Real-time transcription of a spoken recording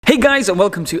Hey guys, and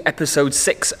welcome to episode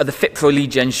 6 of the Fit Pro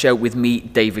Lead Gen show with me,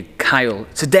 David Kyle.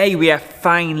 Today we are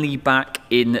finally back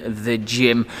in the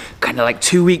gym. Kind of like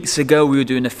 2 weeks ago we were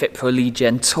doing a Fit Pro Lead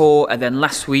Gen tour, and then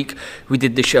last week we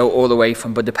did the show all the way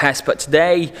from Budapest, but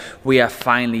today we are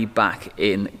finally back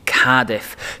in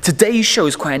Cardiff. Today's show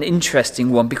is quite an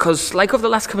interesting one because, like over the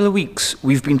last couple of weeks,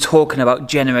 we've been talking about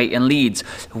generating leads,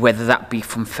 whether that be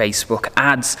from Facebook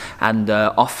ads and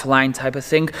offline type of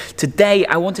thing. Today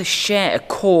I want to share a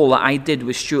call that I did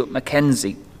with Stuart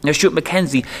Mackenzie. Now, Stuart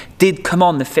Mackenzie did come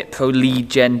on the Fit Pro Lead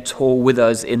Gen tour with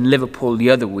us in Liverpool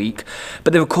the other week,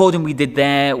 but the recording we did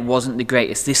there wasn't the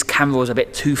greatest. This camera was a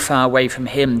bit too far away from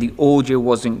him, the audio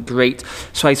wasn't great,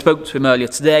 so I spoke to him earlier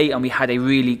today and we had a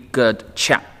really good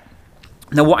chat.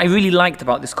 Now, what I really liked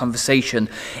about this conversation,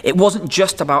 it wasn't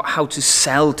just about how to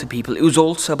sell to people, it was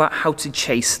also about how to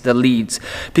chase the leads.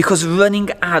 Because running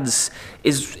ads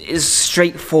is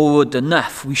straightforward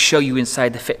enough. We show you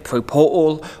inside the Fit Pro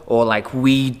portal, or like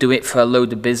we do it for a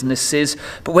load of businesses.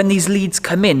 But when these leads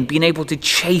come in, being able to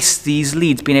chase these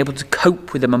leads, being able to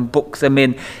cope with them and book them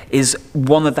in is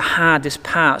one of the hardest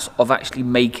parts of actually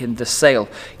making the sale.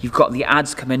 You've got the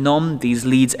ads coming on, these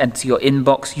leads enter your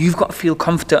inbox, you've got to feel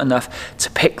confident enough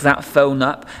to pick that phone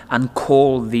up and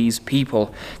call these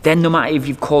people. Then no matter if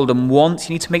you've called them once,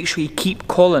 you need to make sure you keep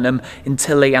calling them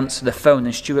until they answer the phone,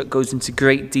 and Stuart goes into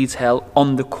great detail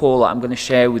on the call that I'm going to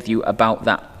share with you about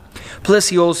that. Plus,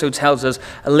 he also tells us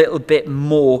a little bit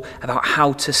more about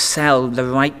how to sell, the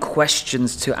right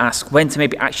questions to ask, when to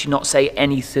maybe actually not say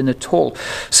anything at all.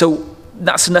 So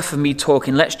that's enough of me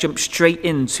talking. Let's jump straight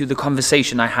into the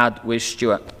conversation I had with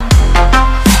Stuart.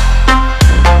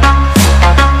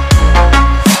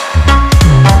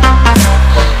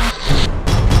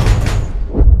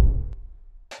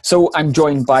 So I'm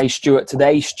joined by Stuart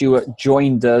today. Stuart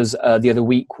joined us the other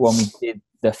week when we did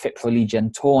the Fit Pro Lead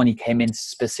Gen tour, and he came in to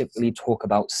specifically talk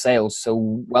about sales.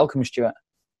 So welcome, Stuart.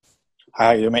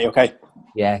 Hi, you mate, okay?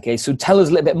 Yeah, okay. So tell us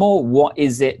a little bit more. What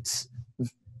is it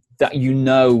that you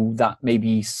know that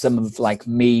maybe some of like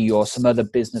me or some other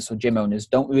business or gym owners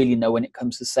don't really know when it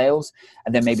comes to sales?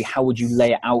 And then maybe how would you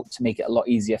lay it out to make it a lot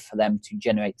easier for them to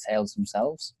generate sales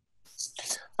themselves?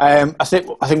 I think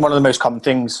one of the most common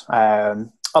things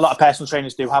a lot of personal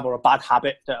trainers do have, or a bad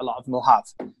habit that a lot of them will have,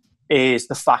 is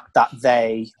the fact that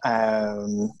they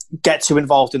get too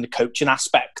involved in the coaching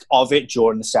aspect of it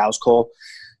during the sales call.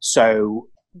 So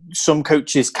some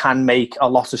coaches can make a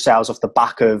lot of sales off the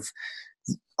back of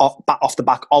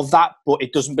that, but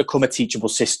it doesn't become a teachable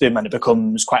system, and it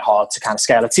becomes quite hard to kind of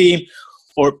scale a team,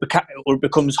 or it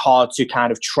becomes hard to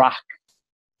kind of track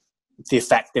the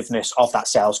effectiveness of that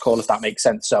sales call, if that makes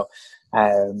sense. So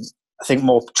I think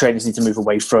more trainers need to move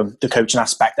away from the coaching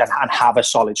aspect and have a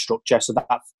solid structure. So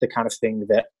that's the kind of thing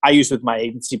that I use with my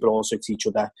agency, but also teach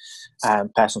other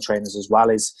personal trainers as well,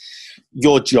 is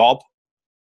your job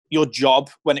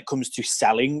when it comes to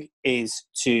selling is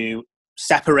to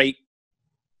separate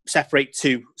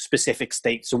two specific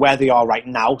states. So where they are right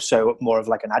now, so more of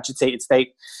like an agitated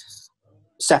state,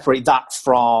 separate that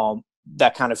from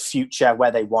their kind of future, where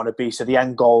they want to be. So the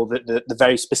end goal, the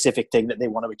very specific thing that they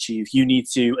want to achieve, you need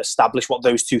to establish what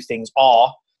those two things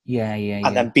are.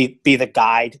 And then be the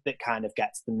guide that kind of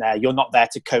gets them there. You're not there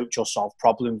to coach or solve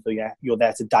problems, but you're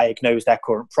there to diagnose their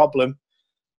current problem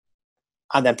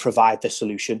and then provide the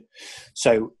solution.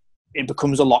 So it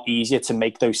becomes a lot easier to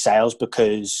make those sales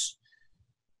because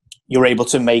you're able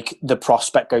to make the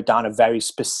prospect go down a very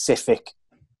specific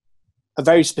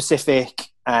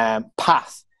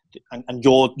path. And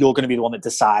you're going to be the one that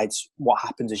decides what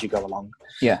happens as you go along.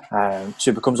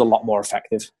 So it becomes a lot more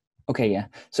effective. Okay, yeah.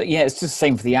 So yeah, it's just the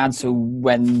same for the ad. So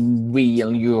when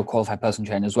you're a qualified personal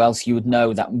trainer as well, so you would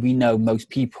know that we know most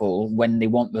people, when they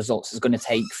want results, it's going to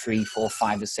take 3, 4,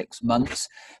 5 or 6 months.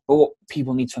 But what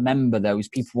people need to remember though is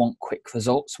people want quick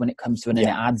results when it comes to running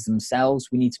ads themselves.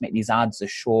 We need to make these ads a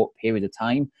short period of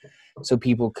time so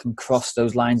people can cross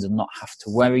those lines and not have to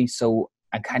worry. So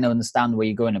I kind of understand where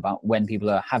you're going about when people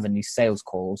are having these sales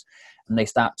calls and they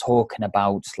start talking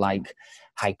about like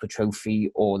hypertrophy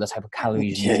or the type of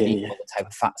calories you need or the type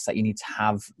of fats that you need to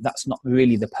have. That's not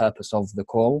really the purpose of the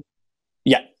call.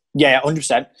 Yeah,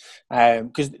 100%.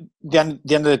 Because the end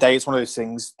of the day, it's one of those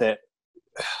things that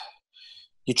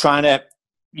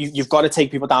you've got to take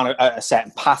people down a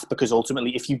certain path, because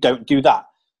ultimately if you don't do that,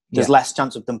 there's less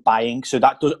chance of them buying. So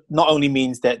that not only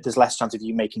means that there's less chance of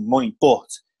you making money, but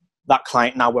that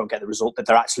client now won't get the result that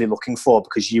they're actually looking for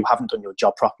because you haven't done your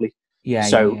job properly.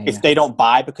 If they don't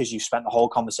buy because you spent the whole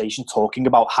conversation talking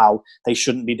about how they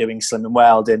shouldn't be doing Slim and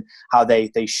Weld and how they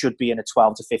should be in a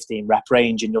 12 to 15 rep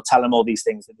range, and you'll tell them all these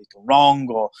things that they've done wrong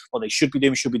or what they should be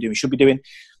doing,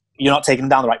 you're not taking them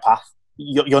down the right path.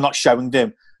 You're not showing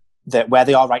them that where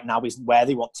they are right now is where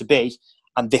they want to be,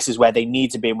 and this is where they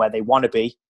need to be and where they want to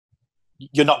be.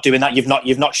 You're not doing that.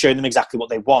 You've not shown them exactly what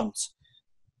they want.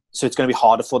 So it's going to be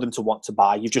harder for them to want to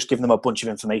buy. You've just given them a bunch of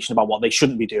information about what they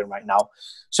shouldn't be doing right now.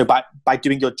 So by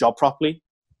doing your job properly,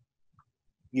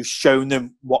 you've shown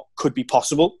them what could be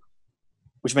possible,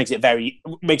 which makes it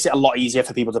a lot easier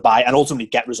for people to buy and ultimately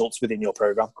get results within your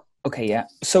program. Okay, yeah.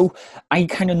 So I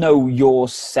kind of know your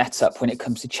setup when it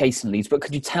comes to chasing leads, but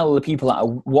could you tell the people that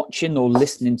are watching or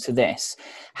listening to this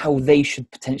how they should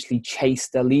potentially chase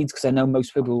their leads? Because I know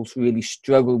most people really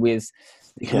struggle with,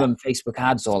 they can run Facebook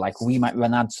ads, or like we might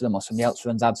run ads to them or somebody else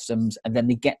runs ads to them, and then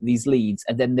they get these leads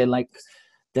and then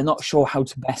they're not sure how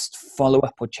to best follow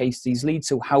up or chase these leads.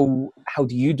 So how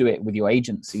do you do it with your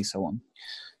agency, so on?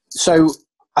 So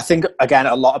I think, again,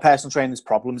 a lot of personal trainers'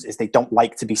 problems is they don't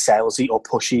like to be salesy or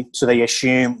pushy. So they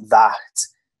assume that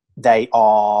they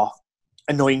are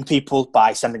annoying people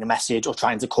by sending a message or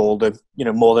trying to call them,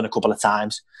 more than a couple of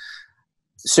times.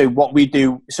 So what we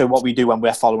do when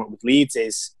we're following up with leads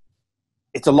is,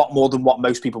 it's a lot more than what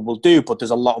most people will do, but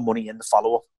there's a lot of money in the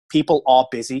follow-up. People are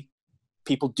busy.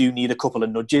 People do need a couple of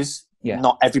nudges. Yeah.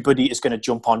 Not everybody is going to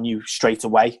jump on you straight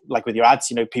away. Like with your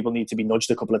ads, people need to be nudged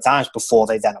a couple of times before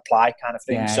they then apply, kind of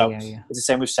thing. It's the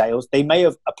same with sales. They may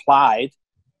have applied,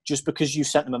 just because you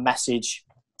sent them a message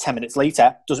 10 minutes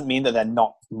later doesn't mean that they're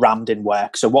not rammed in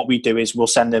work. So what we do is we'll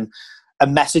send them a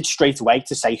message straight away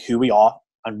to say who we are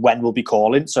and when we'll be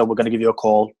calling. So we're going to give you a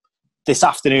call this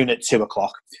afternoon at 2:00.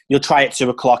 You'll try at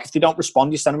 2:00. If they don't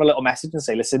respond, you send them a little message and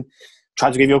say, listen,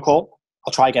 try to give you a call.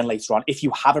 I'll try again later on. If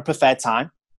you have a preferred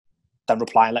time, then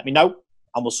reply and let me know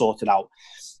and we'll sort it out.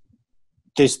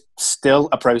 There's still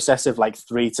a process of like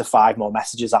 3 to 5 more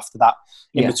messages after that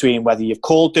in between, whether you've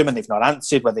called them and they've not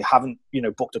answered, whether they haven't,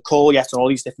 booked a call yet, and all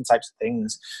these different types of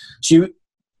things. So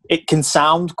it can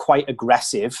sound quite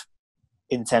aggressive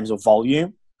in terms of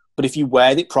volume, but if you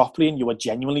word it properly and you are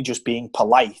genuinely just being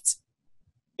polite,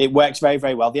 it works very,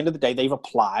 very well. At the end of the day, they've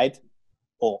applied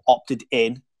or opted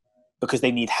in because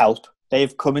they need help.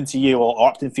 They've come into you or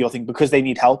opted in for your thing because they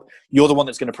need help. You're the one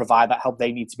that's going to provide that help.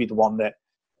 They need to be the one that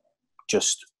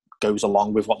just goes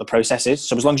along with what the process is.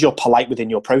 So as long as you're polite within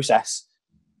your process,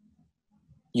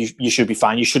 you should be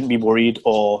fine. You shouldn't be worried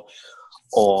or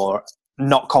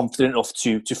not confident enough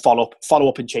to follow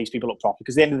up and chase people up properly.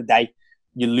 Because at the end of the day,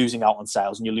 you're losing out on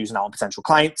sales and you're losing out on potential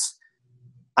clients,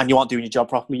 and you aren't doing your job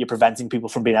properly. You're preventing people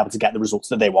from being able to get the results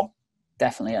that they want.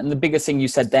 Definitely. And the biggest thing you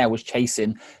said there was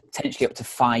chasing potentially up to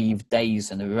 5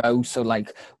 days in a row. So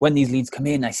like when these leads come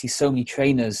in, I see so many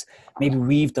trainers, maybe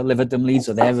we've delivered them leads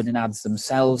or they're running ads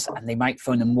themselves, and they might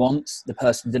phone them once, the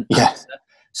person didn't answer.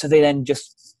 So they then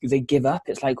they give up.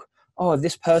 It's like, oh, if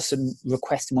this person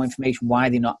requested more information, why are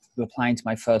they not replying to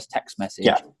my first text message?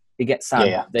 They get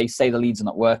sad. They say the leads are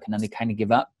not working and they kind of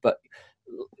give up. But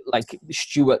like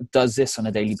Stuart does this on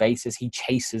a daily basis. He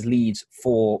chases leads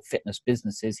for fitness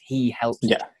businesses. He helps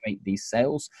generate these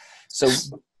sales. So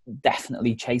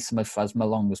definitely chase them for as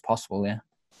long as possible.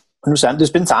 100%.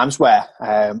 There's been times where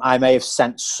I may have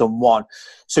sent someone.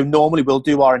 So normally we'll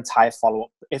do our entire follow-up.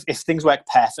 If things work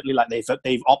perfectly, like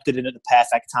they've opted in at the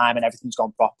perfect time and everything's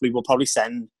gone properly, we'll probably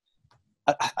send,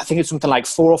 I think it's something like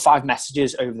 4 or 5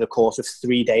 messages over the course of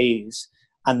 3 days,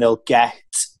 and they'll get,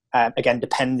 again,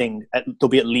 there'll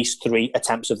be at least 3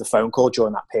 attempts of the phone call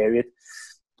during that period.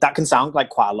 That can sound like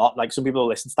quite a lot. Like some people will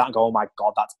listen to that and go, oh my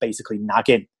God, that's basically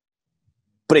nagging.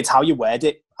 But it's how you word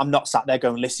it. I'm not sat there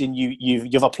going, listen,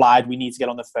 you've applied, we need to get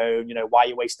on the phone, why are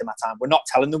you wasting my time? We're not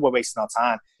telling them we're wasting our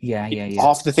time.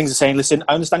 Half of the things are saying, listen,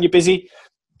 I understand you're busy,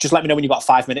 just let me know when you've got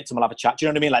 5 minutes and we'll have a chat. Do you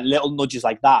know what I mean? Like little nudges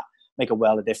like that make a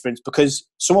world of difference, because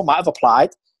someone might have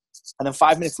applied and then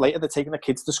 5 minutes later they're taking their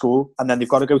kids to school, and then they've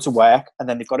got to go to work, and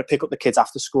then they've got to pick up the kids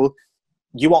after school.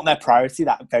 You want their priority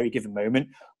that very given moment.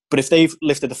 But if they've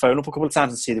lifted the phone up a couple of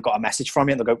times and see they've got a message from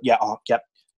you, and they'll go,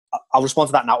 I'll respond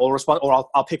to that now, or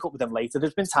I'll pick up with them later.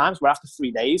 There's been times where after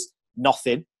 3 days,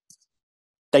 nothing.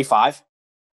 Day 5,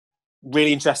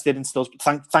 really interested and still,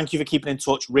 thank you for keeping in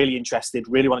touch, really interested,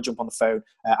 really want to jump on the phone.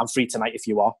 I'm free tonight if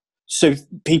you are. So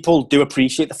people do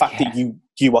appreciate the fact that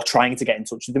you are trying to get in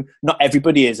touch with them. Not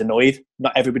everybody is annoyed.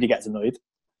 Not everybody gets annoyed.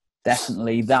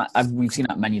 Definitely. We've seen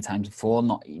that many times before,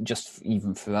 not just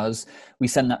even for us. We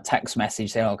send that text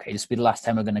message saying, okay, this will be the last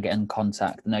time we're going to get in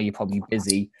contact. I know you're probably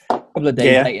busy. A couple of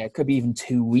days later, it could be even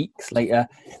 2 weeks later,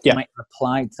 you might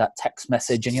reply to that text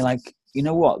message and you're like, you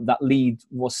know what, that lead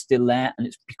was still there, and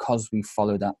it's because we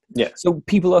followed up. So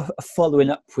people are following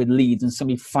up with leads, and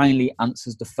somebody finally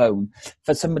answers the phone.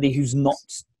 For somebody who's not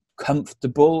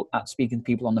comfortable at speaking to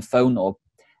people on the phone, or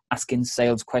asking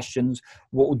sales questions,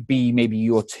 what would be maybe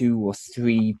your 2 or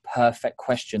 3 perfect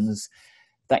questions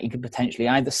that you could potentially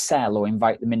either sell or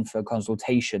invite them in for a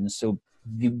consultation, so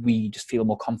we just feel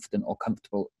more confident or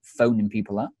comfortable phoning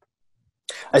people up?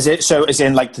 As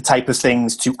in like the type of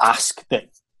things to ask that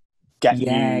get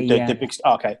the big...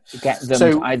 Okay. To get them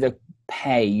to either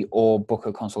pay or book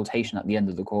a consultation at the end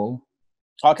of the call.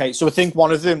 Okay, so I think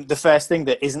one of them, the first thing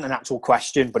that isn't an actual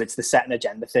question, but it's the set and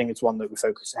agenda thing, it's one that we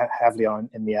focus heavily on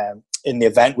in the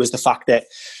event, was the fact that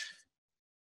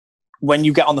when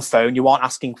you get on the phone, you aren't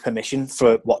asking permission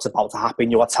for what's about to happen.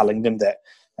 You are telling them that,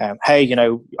 hey,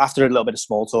 after a little bit of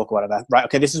small talk or whatever, right,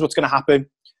 okay, this is what's going to happen.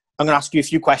 I'm going to ask you a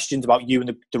few questions about you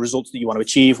and the results that you want to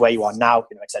achieve, where you are now,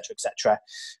 et cetera, et cetera.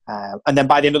 And then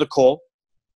by the end of the call,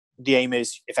 the aim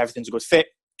is, if everything's a good fit,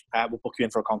 we'll book you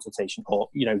in for a consultation, or,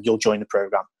 you'll join the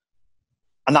program.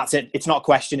 And that's it. It's not a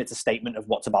question. It's a statement of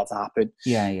what's about to happen.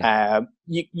 Yeah.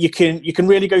 You can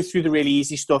really go through the really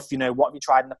easy stuff, what have you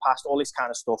tried in the past, all this kind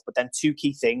of stuff. But then 2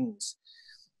 key things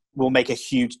will make a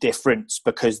huge difference,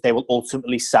 because they will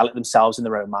ultimately sell it themselves in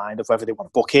their own mind of whether they want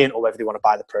to book in or whether they want to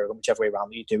buy the program, whichever way around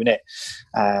that you're doing it.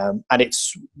 And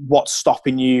it's what's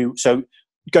stopping you. So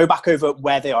go back over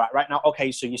where they are at right now.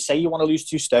 Okay, so you say you want to lose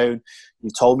 2 stone. You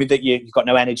told me that you've got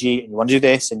no energy and you want to do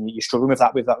this and you're struggling with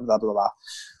that, blah, blah, blah.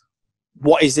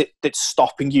 What is it that's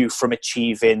stopping you from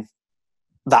achieving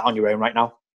that on your own right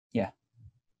now? Yeah.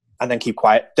 And then keep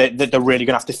quiet. They're really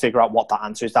going to have to figure out what that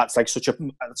answer is. That's like such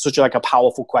a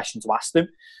powerful question to ask them,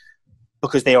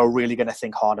 because they are really going to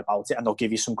think hard about it, and they'll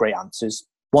give you some great answers.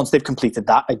 Once they've completed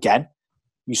that, again,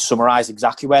 you summarize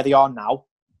exactly where they are now,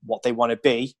 what they want to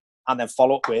be, and then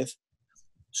follow up with,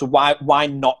 so why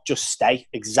not just stay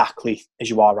exactly as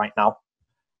you are right now?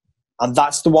 And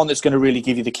that's the one that's going to really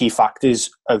give you the key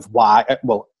factors of why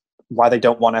they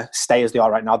don't want to stay as they are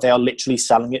right now. They are literally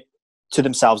selling it to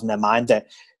themselves in their mind that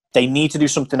they need to do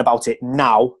something about it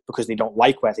now, because they don't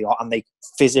like where they are and they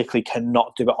physically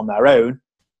cannot do it on their own.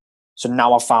 So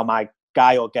now I've found my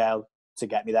guy or girl to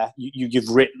get me there. You've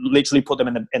literally put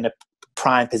them in a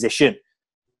prime position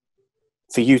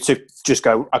for you to just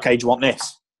go, okay, do you want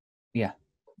this? Yeah.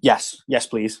 Yes,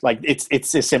 please. Like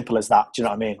it's as simple as that. Do you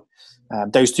know what I mean?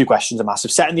 Those 2 questions are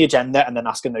massive. Setting the agenda and then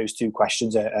asking those 2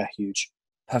 questions are huge.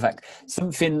 Perfect.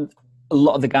 Something a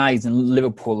lot of the guys in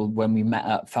Liverpool, when we met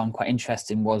up, found quite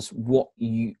interesting was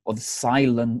the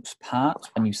silent part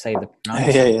when you say the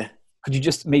price. Yeah. Could you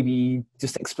just maybe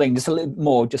explain just a little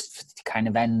more, just to kind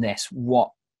of end this?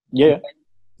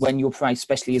 When your price,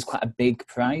 especially, is quite a big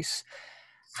price,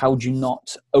 how do you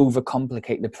not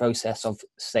overcomplicate the process of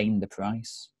saying the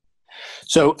price?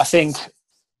 So I think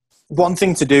one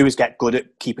thing to do is get good at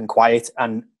keeping quiet.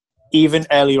 And even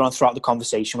earlier on throughout the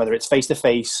conversation, whether it's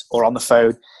face-to-face or on the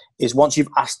phone, is once you've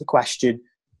asked the question,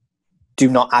 do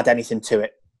not add anything to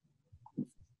it.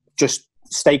 Just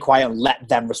stay quiet and let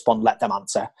them respond, let them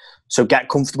answer. So get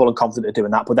comfortable and confident at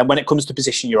doing that. But then when it comes to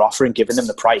position your offer and giving them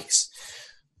the price,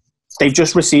 they've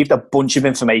just received a bunch of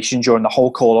information during the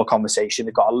whole call or conversation.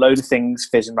 They've got a load of things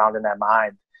fizzing around in their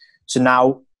mind. So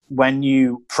now when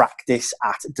you practice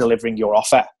at delivering your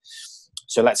offer,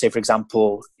 so let's say, for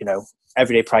example,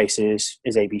 everyday price is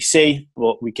ABC,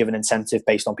 but we give an incentive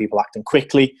based on people acting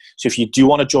quickly. So if you do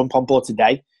want to jump on board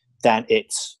today, then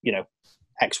it's,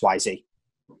 XYZ.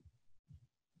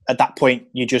 At that point,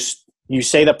 you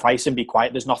say the price and be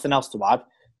quiet. There's nothing else to add.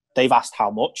 They've asked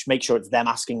how much. Make sure it's them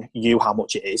asking you how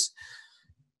much it is.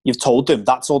 You've told them.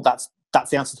 That's all. That's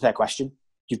the answer to their question.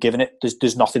 You've given it.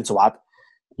 There's nothing to add.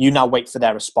 You now wait for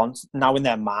their response. Now in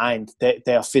their mind, they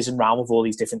are fizzing around with all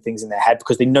these different things in their head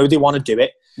because they know they want to do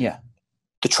it. Yeah.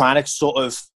 They're trying to sort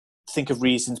of think of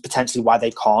reasons potentially why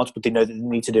they can't, but they know that they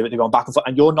need to do it. They're going back and forth,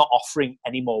 and you're not offering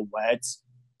any more words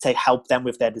to help them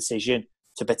with their decision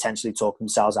to potentially talk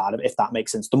themselves out of it, if that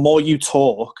makes sense. The more you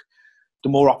talk, the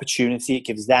more opportunity it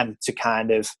gives them to kind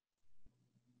of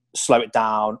slow it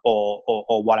down or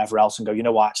whatever else and go, you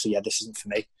know what, actually, yeah, this isn't for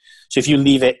me. So if you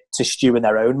leave it to stew in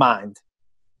their own mind,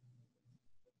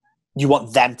 you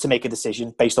want them to make a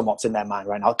decision based on what's in their mind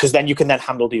right now, because then you can then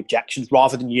handle the objections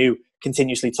rather than you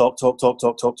continuously talk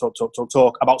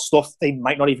about stuff they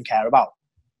might not even care about.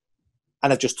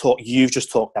 And you've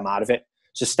just talked them out of it.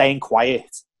 So staying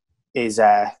quiet is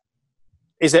a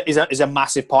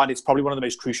massive part. It's probably one of the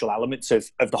most crucial elements of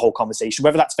the whole conversation.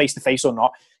 Whether that's face to face or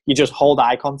not, you just hold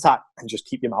eye contact and just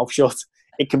keep your mouth shut.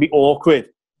 It can be awkward,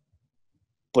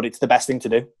 but it's the best thing to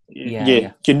do.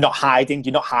 You're not hiding.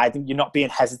 You're not being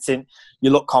hesitant. You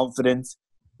look confident.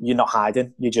 You're not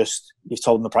hiding. You've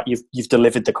told them you've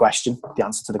delivered the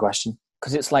answer to the question.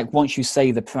 Because it's like once you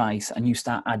say the price and you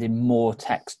start adding more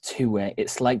text to it,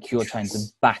 it's like you're trying to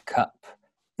back up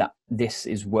that this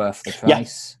is worth the Yeah.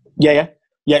 price? Yeah.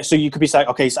 So you could be saying,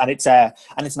 okay, so, and it's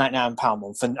 £99 a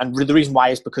month, and the reason why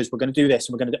is because we're going to do this,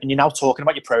 and and you're now talking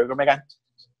about your program again.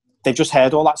 They've just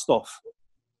heard all that stuff.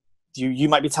 You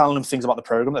might be telling them things about the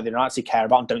program that they don't actually care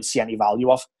about and don't see any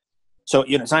value of. So,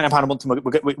 it's £99 a month,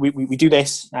 and we do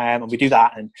this, and we do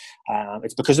that, and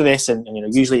it's because of this, and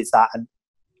usually it's that, and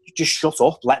just shut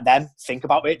up. Let them think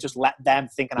about it. Just let them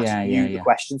think and ask you the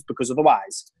questions, because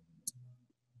otherwise,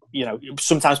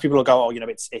 sometimes people will go,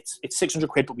 it's 600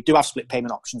 quid, but we do have split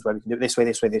payment options where we can do it this way,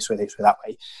 that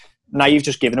way. Now you've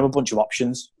just given them a bunch of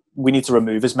options. We need to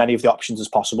remove as many of the options as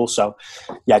possible. So,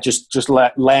 yeah, just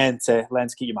learn to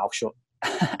keep your mouth shut.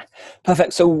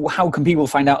 Perfect. So how can people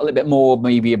find out a little bit more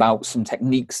maybe about some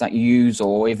techniques that you use,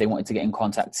 or if they wanted to get in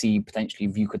contact, see potentially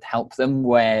if you could help them,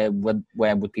 where would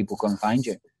people go and find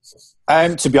you?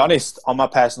 To be honest, on my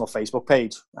personal Facebook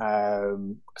page, I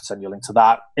can send you a link to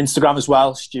that. Instagram as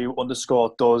well,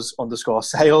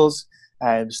 Stu_does_sales,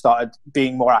 and started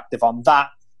being more active on that.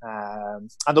 And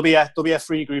there'll be a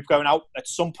free group going out at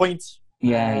some point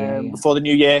before the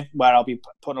new year, where I'll be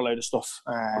putting a load of stuff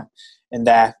in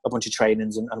there, a bunch of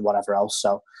trainings and whatever else.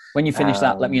 So when you finish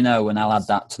that, let me know, and I'll add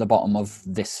that to the bottom of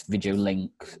this video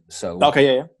link, so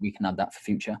we can add that for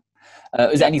future.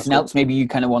 Is there anything else maybe you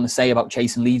kind of want to say about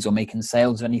chasing leads or making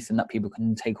sales, or anything that people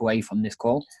can take away from this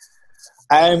call?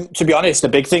 To be honest, the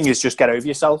big thing is just get over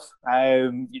yourself.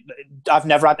 I've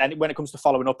never had when it comes to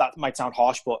following up, that might sound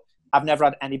harsh, but I've never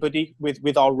had anybody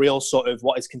with our real sort of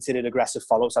what is considered aggressive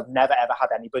follow-ups. I've never ever had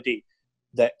anybody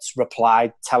that's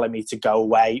replied telling me to go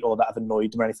away, or that have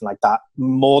annoyed them or anything like that.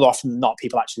 More often than not,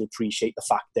 people actually appreciate the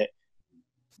fact that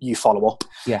you follow up.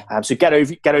 Yeah. So get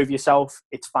over yourself.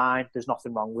 It's fine. There's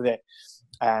nothing wrong with it.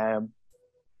 And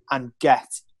get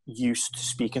used to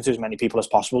speaking to as many people as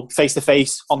possible, face to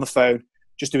face, on the phone.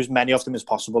 Just do as many of them as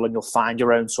possible, and you'll find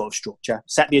your own sort of structure.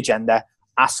 Set the agenda.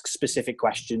 Ask specific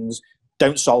questions.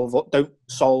 Don't solve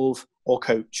or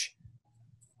coach,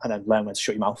 and then learn when to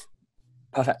shut your mouth.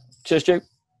 Perfect. Cheers, Stu.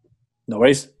 No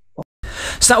worries.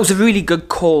 So that was a really good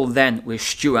call then with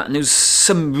Stuart, and there was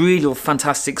some real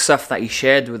fantastic stuff that he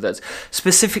shared with us,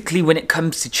 specifically when it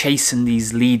comes to chasing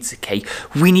these leads. Okay,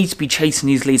 we need to be chasing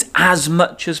these leads as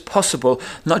much as possible,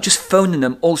 not just phoning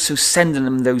them, also sending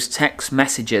them those text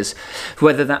messages,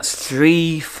 whether that's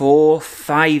 3, 4,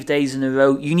 5 days in a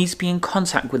row. You need to be in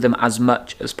contact with them as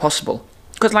much as possible.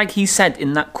 Because like he said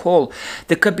in that call,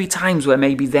 there could be times where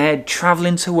maybe they're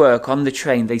travelling to work on the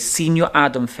train, they've seen your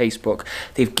ad on Facebook,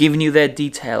 they've given you their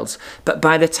details, but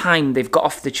by the time they've got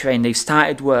off the train, they've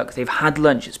started work, they've had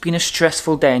lunch, it's been a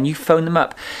stressful day, and you phone them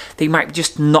up, they might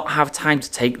just not have time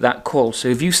to take that call. So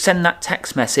if you send that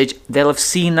text message, they'll have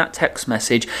seen that text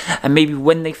message, and maybe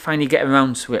when they finally get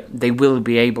around to it, they will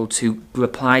be able to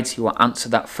reply to you or answer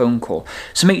that phone call.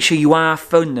 So make sure you are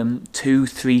phoning them 2,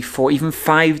 3, 4, even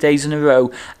 5 days in a row,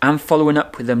 and following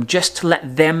up with them, just to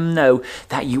let them know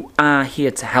that you are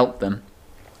here to help them.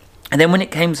 And then when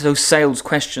it came to those sales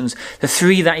questions, the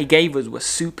 3 that he gave us were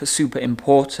super, super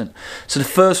important. So the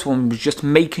first one was just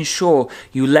making sure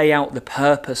you lay out the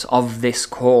purpose of this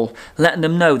call, letting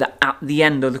them know that at the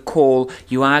end of the call,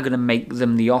 you are going to make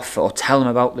them the offer, or tell them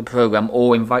about the program,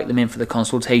 or invite them in for the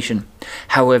consultation,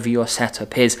 however your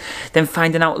setup is. Then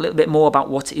finding out a little bit more about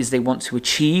what it is they want to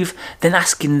achieve, then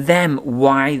asking them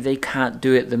why they can't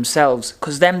do it themselves,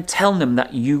 because them telling them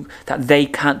that they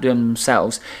can't do it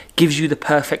themselves gives you the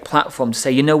perfect platform to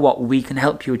say, you know what, we can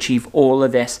help you achieve all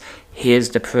of this. Here's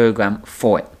the program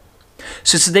for it.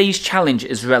 So today's challenge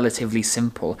is relatively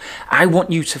simple. I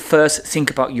want you to first think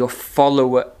about your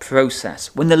follow-up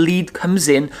process. When the lead comes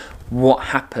in, what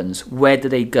happens? Where do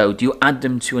they go? Do you add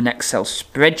them to an Excel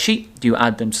spreadsheet? Do you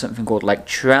add them to something called like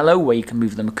Trello, where you can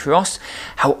move them across?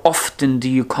 How often do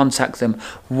you contact them?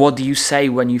 What do you say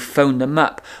when you phone them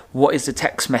up? What is the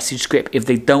text message script if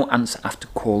they don't answer after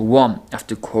call 1,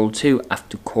 after call 2,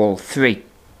 after call 3?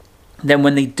 Then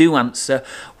when they do answer,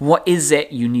 what is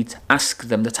it you need to ask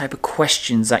them? The type of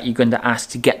questions that you're going to ask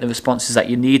to get the responses that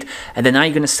you need. And then are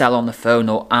you going to sell on the phone,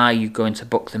 or are you going to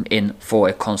book them in for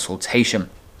a consultation?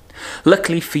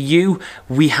 Luckily for you,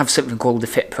 we have something called the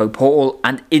Fit Pro portal,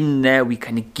 and in there we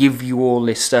kind of give you all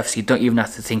this stuff, so you don't even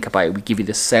have to think about it. We give you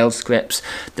the sales scripts,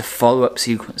 the follow-up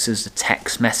sequences, the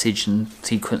text message and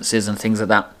sequences and things like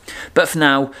that. But for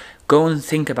now, go and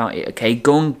think about it, okay?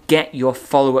 Go and get your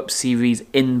follow-up series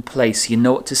in place. You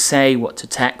know what to say, what to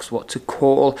text, what to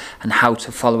call, and how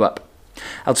to follow up.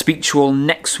 I'll speak to you all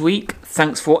next week.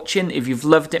 Thanks for watching. If you've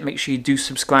loved it, make sure you do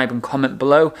subscribe and comment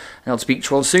below, and I'll speak to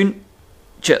you all soon.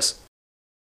 Cheers.